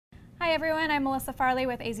Hi everyone, I'm Melissa Farley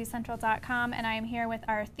with azcentral.com, and I am here with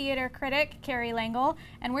our theater critic, Kerry Lengel,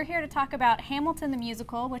 and we're here to talk about Hamilton the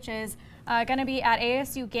Musical, which is going to be at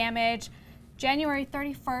ASU Gammage January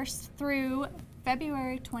 31st through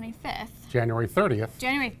February 25th. January 30th.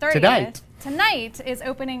 January 30th. Tonight. Tonight is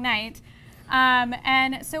opening night.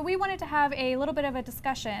 And so we wanted to have a little bit of a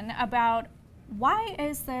discussion about why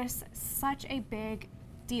is this such a big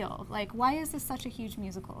deal? Like, why is this such a huge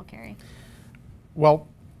musical, Kerry? Well,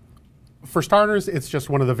 for starters, it's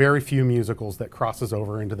just one of the very few musicals that crosses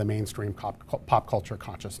over into the mainstream pop culture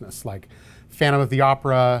consciousness, like Phantom of the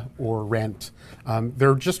Opera or Rent.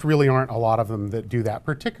 There just really aren't a lot of them that do that,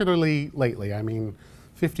 particularly lately. I mean,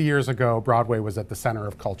 50 years ago, Broadway was at the center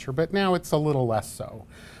of culture, but now it's a little less so.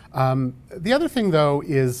 The other thing, though,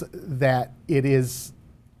 is that it is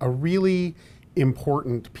a really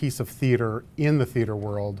important piece of theater in the theater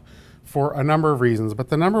world for a number of reasons, but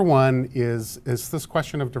the number one is this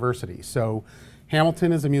question of diversity. So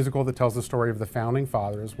Hamilton is a musical that tells the story of the founding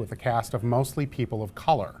fathers with a cast of mostly people of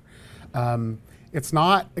color. It's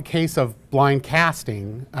not a case of blind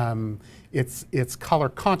casting, it's color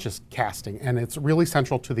conscious casting, and it's really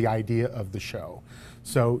central to the idea of the show.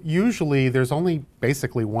 So usually there's only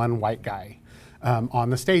basically one white guy on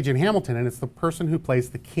the stage in Hamilton, and it's the person who plays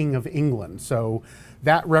the King of England. So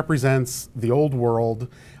that represents the old world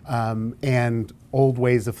and old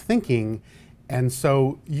ways of thinking. And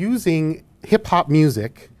so using hip hop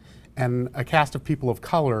music and a cast of people of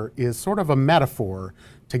color is sort of a metaphor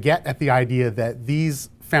to get at the idea that these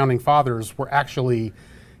founding fathers were actually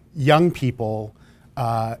young people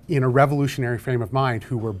in a revolutionary frame of mind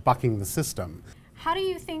who were bucking the system. How do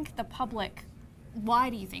you think the public, why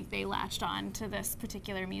do you think they latched on to this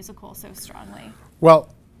particular musical so strongly?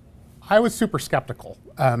 Well, I was super skeptical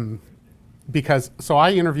because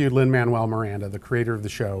I interviewed Lin-Manuel Miranda, the creator of the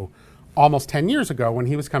show, almost 10 years ago when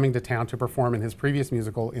he was coming to town to perform in his previous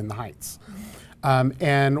musical, In the Heights.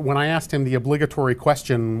 And when I asked him the obligatory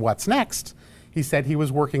question, what's next? He said he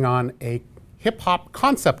was working on a hip-hop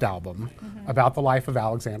concept album about the life of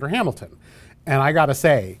Alexander Hamilton. And I gotta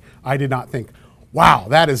say, I did not think, wow,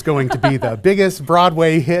 that is going to be the biggest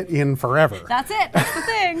Broadway hit in forever. That's it, that's the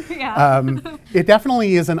thing, yeah. It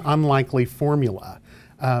definitely is an unlikely formula,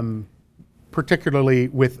 particularly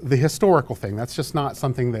with the historical thing. That's just not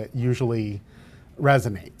something that usually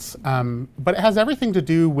resonates. But it has everything to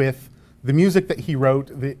do with the music that he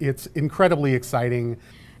wrote. It's incredibly exciting.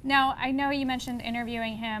 Now, I know you mentioned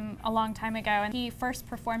interviewing him a long time ago, and he first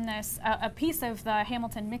performed this, a piece of the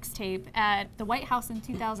Hamilton mixtape at the White House in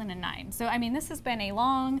 2009. So, I mean, this has been a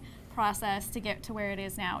long process to get to where it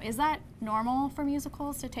is now. Is that normal for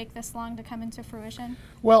musicals to take this long to come into fruition?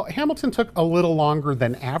 Well, Hamilton took a little longer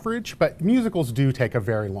than average, but musicals do take a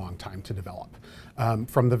very long time to develop.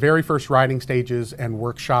 From the very first writing stages and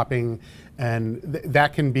workshopping, and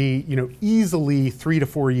that can be, easily 3 to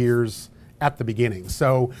 4 years at the beginning.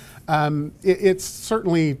 So it's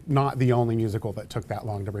certainly not the only musical that took that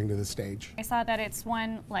long to bring to the stage. I saw that it's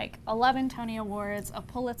won like 11 Tony Awards, a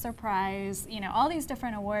Pulitzer Prize, all these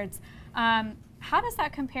different awards. How does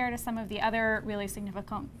that compare to some of the other really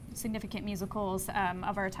significant musicals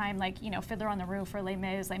of our time, like Fiddler on the Roof or Les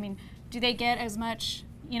Mis? I mean, do they get as much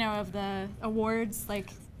of the awards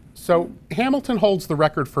So Hamilton holds the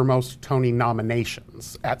record for most Tony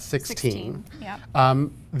nominations at 16. Yep.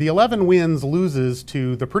 The 11 wins loses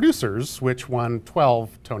to The Producers, which won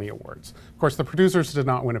 12 Tony Awards. Of course, The Producers did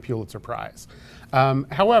not win a Pulitzer Prize.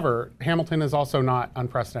 However, Hamilton is also not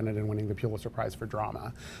unprecedented in winning the Pulitzer Prize for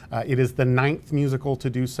drama. It is the 9th musical to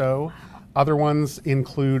do so. Wow. Other ones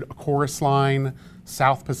include A Chorus Line,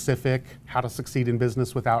 South Pacific, How to Succeed in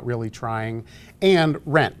Business Without Really Trying, and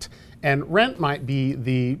Rent. And Rent might be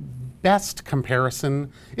the best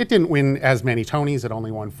comparison. It didn't win as many Tonys, it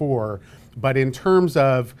only won 4. But in terms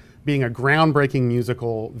of being a groundbreaking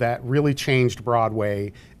musical that really changed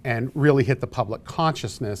Broadway and really hit the public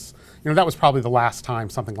consciousness, that was probably the last time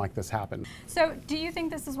something like this happened. So do you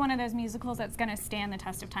think this is one of those musicals that's going to stand the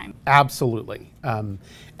test of time? Absolutely. And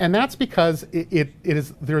that's because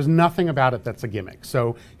there's nothing about it that's a gimmick.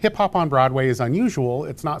 So hip hop on Broadway is unusual.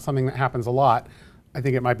 It's not something that happens a lot. I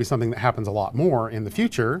think it might be something that happens a lot more in the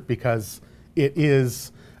future because it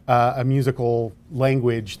is a musical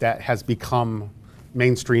language that has become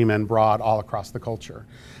mainstream and broad all across the culture.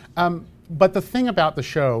 But the thing about the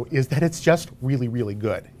show is that it's just really, really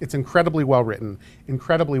good. It's incredibly well written,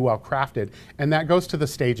 incredibly well crafted, and that goes to the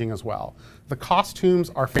staging as well. The costumes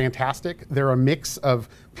are fantastic. They're a mix of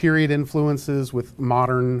period influences with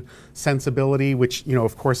modern sensibility, which,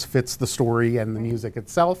 of course, fits the story and the music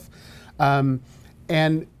itself.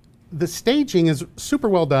 And The staging is super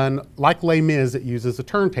well done. Like Les Mis, it uses a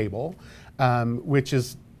turntable, which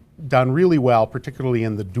is done really well, particularly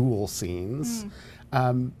in the duel scenes.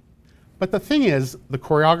 But the thing is, the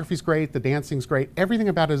choreography's great, the dancing's great, everything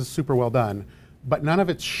about it is super well done, but none of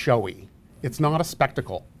it's showy. It's not a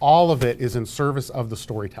spectacle. All of it is in service of the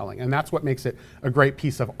storytelling, and that's what makes it a great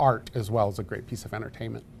piece of art as well as a great piece of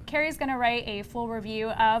entertainment. Kerry's going to write a full review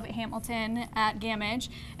of Hamilton at Gammage,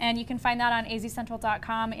 and you can find that on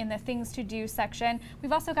azcentral.com in the Things to Do section.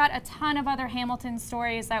 We've also got a ton of other Hamilton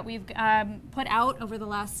stories that we've put out over the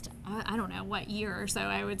last, I don't know, what year or so,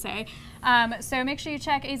 I would say. So make sure you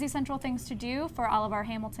check AZ Central Things to Do for all of our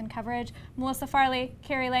Hamilton coverage. Melissa Farley,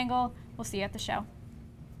 Kerry Lengel, we'll see you at the show.